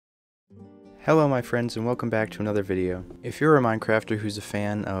Hello my friends and welcome back to another video. If you're a Minecrafter who's a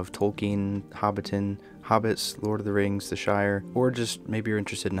fan of Tolkien, Hobbiton, Hobbits, Lord of the Rings, The Shire, or just maybe you're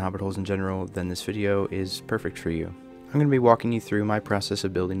interested in hobbit holes in general, then this video is perfect for you. I'm going to be walking you through my process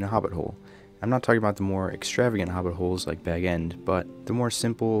of building a hobbit hole. I'm not talking about the more extravagant hobbit holes like Bag End, but the more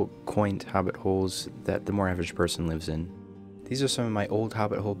simple, quaint hobbit holes that the more average person lives in. These are some of my old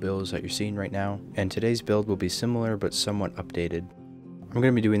hobbit hole builds that you're seeing right now, and today's build will be similar but somewhat updated. I'm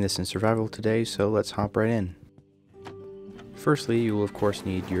going to be doing this in survival today, so let's hop right in. Firstly, you will of course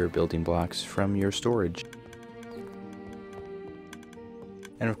need your building blocks from your storage.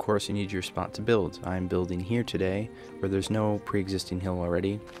 And of course you need your spot to build. I'm building here today, where there's no pre-existing hill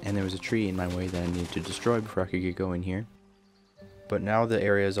already, and there was a tree in my way that I needed to destroy before I could get going here. But now the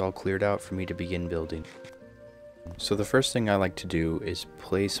area is all cleared out for me to begin building. So the first thing I like to do is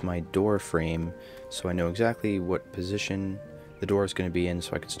place my door frame so I know exactly what position the door is going to be in,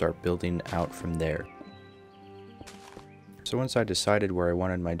 so I could start building out from there. So once I decided where I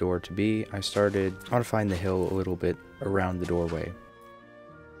wanted my door to be, I started modifying the hill a little bit around the doorway.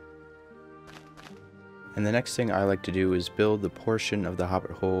 And the next thing I like to do is build the portion of the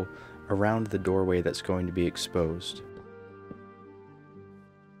hobbit hole around the doorway that's going to be exposed.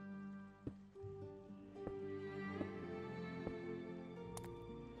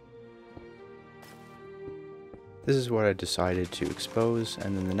 This is what I decided to expose,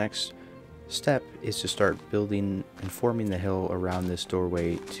 and then the next step is to start building and forming the hill around this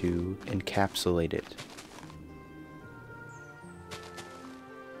doorway to encapsulate it.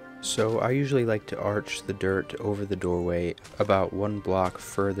 So I usually like to arch the dirt over the doorway about 1 block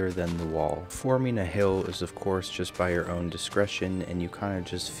further than the wall. Forming a hill is of course just by your own discretion, and you kind of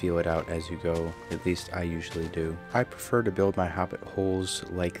just feel it out as you go. At least I usually do. I prefer to build my hobbit holes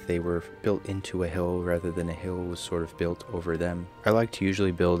like they were built into a hill rather than a hill was sort of built over them. I like to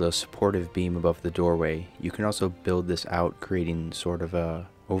usually build a supportive beam above the doorway. You can also build this out creating sort of a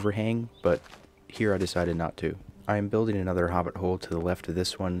overhang, but here I decided not to. I am building another hobbit hole to the left of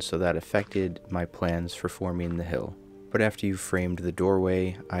this one, so that affected my plans for forming the hill. But after you've framed the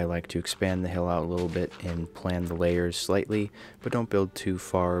doorway, I like to expand the hill out a little bit and plan the layers slightly, but don't build too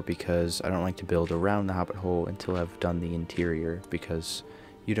far because I don't like to build around the hobbit hole until I've done the interior, because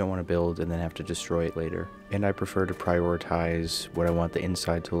you don't want to build and then have to destroy it later. And I prefer to prioritize what I want the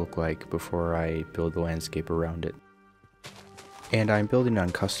inside to look like before I build the landscape around it. And I'm building on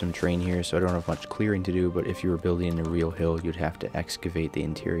custom terrain here, so I don't have much clearing to do, but if you were building a real hill, you'd have to excavate the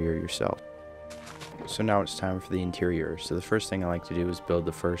interior yourself. So now it's time for the interior. So the first thing I like to do is build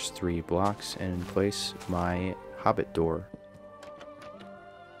the first 3 blocks and place my hobbit door.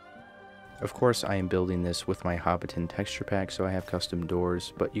 Of course, I am building this with my Hobbiton texture pack, so I have custom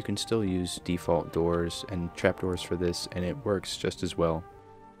doors, but you can still use default doors and trapdoors for this, and it works just as well.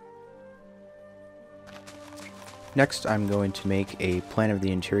 Next, I'm going to make a plan of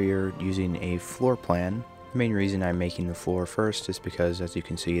the interior using a floor plan. The main reason I'm making the floor first is because, as you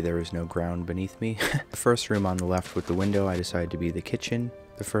can see, there is no ground beneath me. The first room on the left with the window I decided to be the kitchen.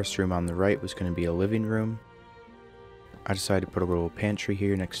 The first room on the right was going to be a living room. I decided to put a little pantry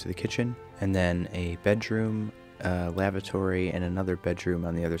here next to the kitchen, and then a bedroom, a lavatory, and another bedroom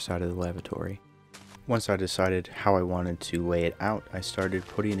on the other side of the lavatory. Once I decided how I wanted to lay it out, I started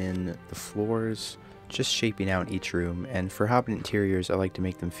putting in the floors, just shaping out each room. And for hobbit interiors, I like to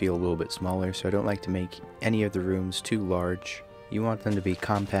make them feel a little bit smaller, so I don't like to make any of the rooms too large. You want them to be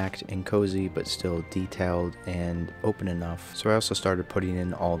compact and cozy, but still detailed and open enough. So I also started putting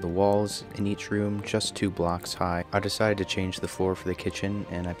in all the walls in each room, just 2 blocks high. I decided to change the floor for the kitchen,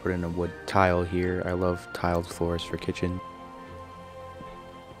 and I put in a wood tile here. I love tiled floors for kitchen.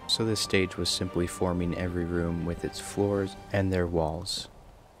 So this stage was simply forming every room with its floors and their walls.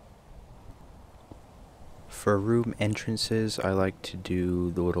 For room entrances, I like to do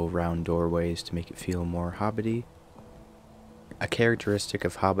the little round doorways to make it feel more hobbity. A characteristic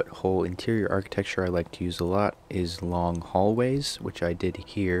of hobbit hole interior architecture I like to use a lot is long hallways, which I did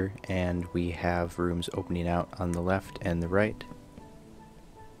here, and we have rooms opening out on the left and the right.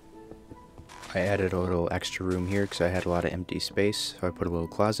 I added a little extra room here because I had a lot of empty space, so I put a little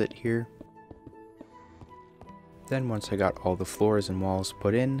closet here. Then once I got all the floors and walls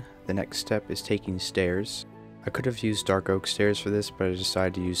put in, the next step is taking stairs. I could have used dark oak stairs for this, but I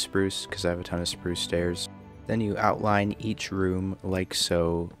decided to use spruce because I have a ton of spruce stairs. Then you outline each room like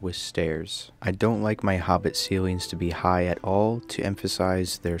so with stairs. I don't like my hobbit ceilings to be high at all to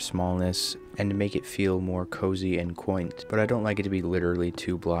emphasize their smallness and to make it feel more cozy and quaint, but I don't like it to be literally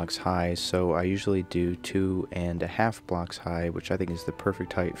 2 blocks high, so I usually do 2.5 blocks high, which I think is the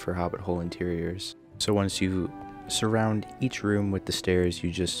perfect height for hobbit hole interiors. So once you surround each room with the stairs.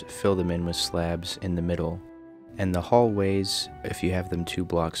 You just fill them in with slabs in the middle. And the hallways, if you have them 2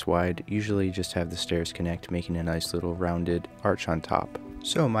 blocks wide, usually just have the stairs connect, making a nice little rounded arch on top.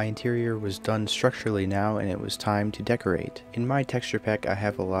 So my interior was done structurally now, and it was time to decorate. In my texture pack I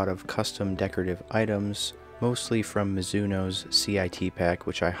have a lot of custom decorative items, mostly from Mizuno's CIT pack,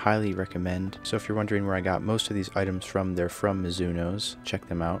 which I highly recommend. So if you're wondering where I got most of these items from, they're from Mizuno's. Check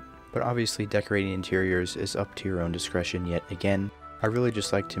them out. But obviously decorating interiors is up to your own discretion yet again. I really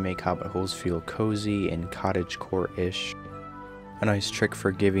just like to make Hobbit holes feel cozy and cottagecore-ish. A nice trick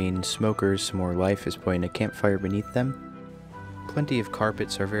for giving smokers some more life is putting a campfire beneath them. Plenty of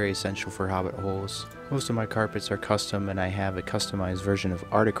carpets are very essential for Hobbit holes. Most of my carpets are custom, and I have a customized version of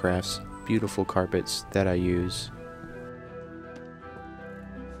Articraft's beautiful carpets that I use.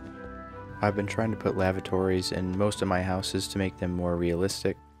 I've been trying to put lavatories in most of my houses to make them more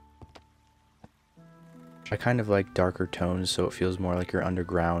realistic. I kind of like darker tones so it feels more like you're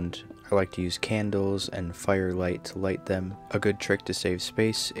underground. I like to use candles and firelight to light them. A good trick to save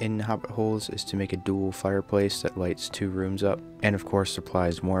space in Hobbit holes is to make a dual fireplace that lights 2 rooms up, and of course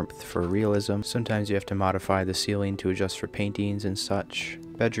supplies warmth for realism. Sometimes you have to modify the ceiling to adjust for paintings and such.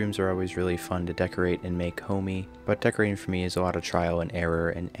 Bedrooms are always really fun to decorate and make homey, but decorating for me is a lot of trial and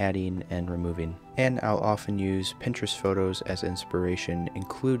error and adding and removing. And I'll often use Pinterest photos as inspiration,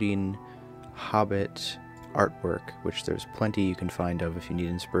 including Hobbit artwork, which there's plenty you can find of if you need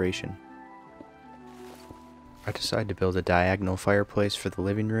inspiration. I decided to build a diagonal fireplace for the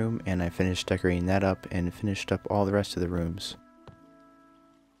living room, and I finished decorating that up and finished up all the rest of the rooms.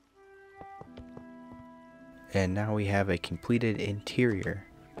 And now we have a completed interior.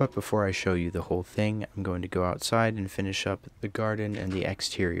 But before I show you the whole thing, I'm going to go outside and finish up the garden and the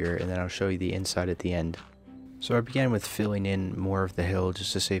exterior, and then I'll show you the inside at the end. So I began with filling in more of the hill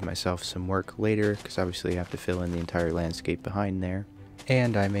just to save myself some work later, because obviously I have to fill in the entire landscape behind there.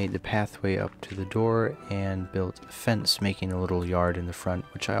 And I made the pathway up to the door and built a fence, making a little yard in the front,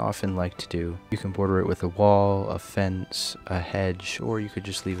 which I often like to do. You can border it with a wall, a fence, a hedge, or you could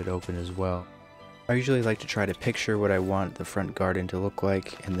just leave it open as well. I usually like to try to picture what I want the front garden to look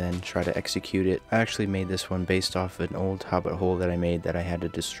like and then try to execute it. I actually made this one based off an old Hobbit hole that I made that I had to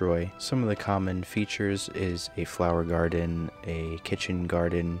destroy. Some of the common features is a flower garden, a kitchen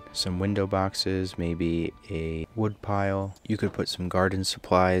garden, some window boxes, maybe a wood pile. You could put some garden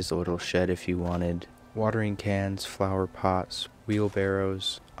supplies, a little shed if you wanted, watering cans, flower pots,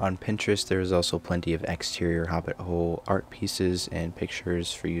 wheelbarrows. On Pinterest there is also plenty of exterior Hobbit hole art pieces and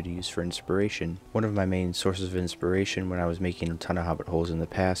pictures for you to use for inspiration. One of my main sources of inspiration when I was making a ton of Hobbit holes in the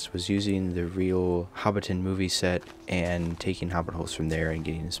past was using the real Hobbiton movie set and taking Hobbit holes from there and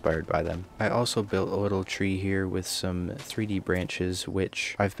getting inspired by them. I also built a little tree here with some 3D branches,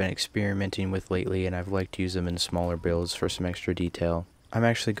 which I've been experimenting with lately, and I've liked to use them in smaller builds for some extra detail. I'm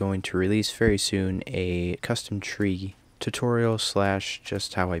actually going to release very soon a custom tree tutorial /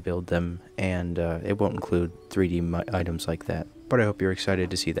 just how I build them, and it won't include 3D items like that, but I hope you're excited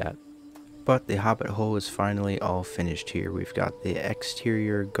to see that. But the Hobbit hole is finally all finished here. We've got the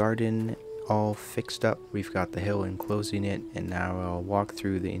exterior garden all fixed up, we've got the hill enclosing it, and now I'll walk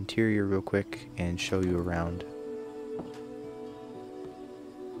through the interior real quick and show you around.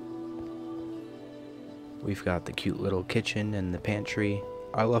 We've got the cute little kitchen and the pantry.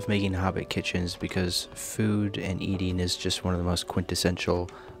 I love making Hobbit kitchens because food and eating is just one of the most quintessential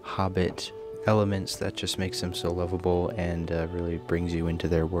Hobbit elements that just makes them so lovable and really brings you into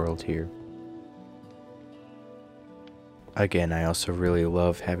their world here. Again, I also really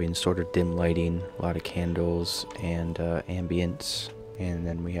love having sort of dim lighting, a lot of candles and ambience. And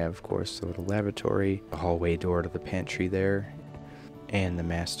then we have, of course, the little lavatory, the hallway door to the pantry there, and the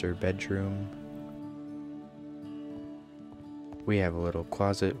master bedroom. We have a little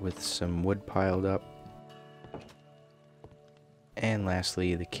closet with some wood piled up. And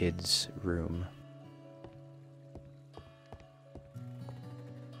lastly, the kids' room.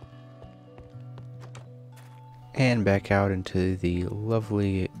 And back out into the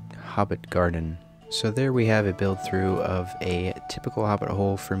lovely Hobbit garden. So there we have a build through of a typical Hobbit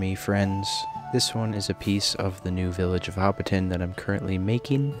hole for me, friends. This one is a piece of the new village of Hobbiton that I'm currently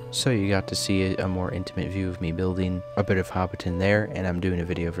making, so you got to see a more intimate view of me building a bit of Hobbiton there, and I'm doing a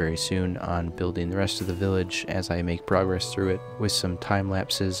video very soon on building the rest of the village as I make progress through it with some time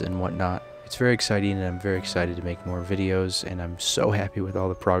lapses and whatnot. It's very exciting, and I'm very excited to make more videos, and I'm so happy with all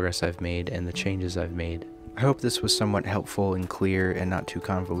the progress I've made and the changes I've made. I hope this was somewhat helpful and clear and not too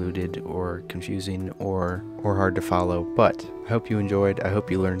convoluted or confusing or hard to follow, but I hope you enjoyed, I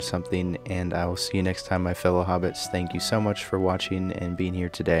hope you learned something, and I will see you next time, my fellow Hobbits. Thank you so much for watching and being here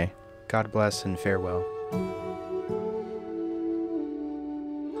today. God bless and farewell.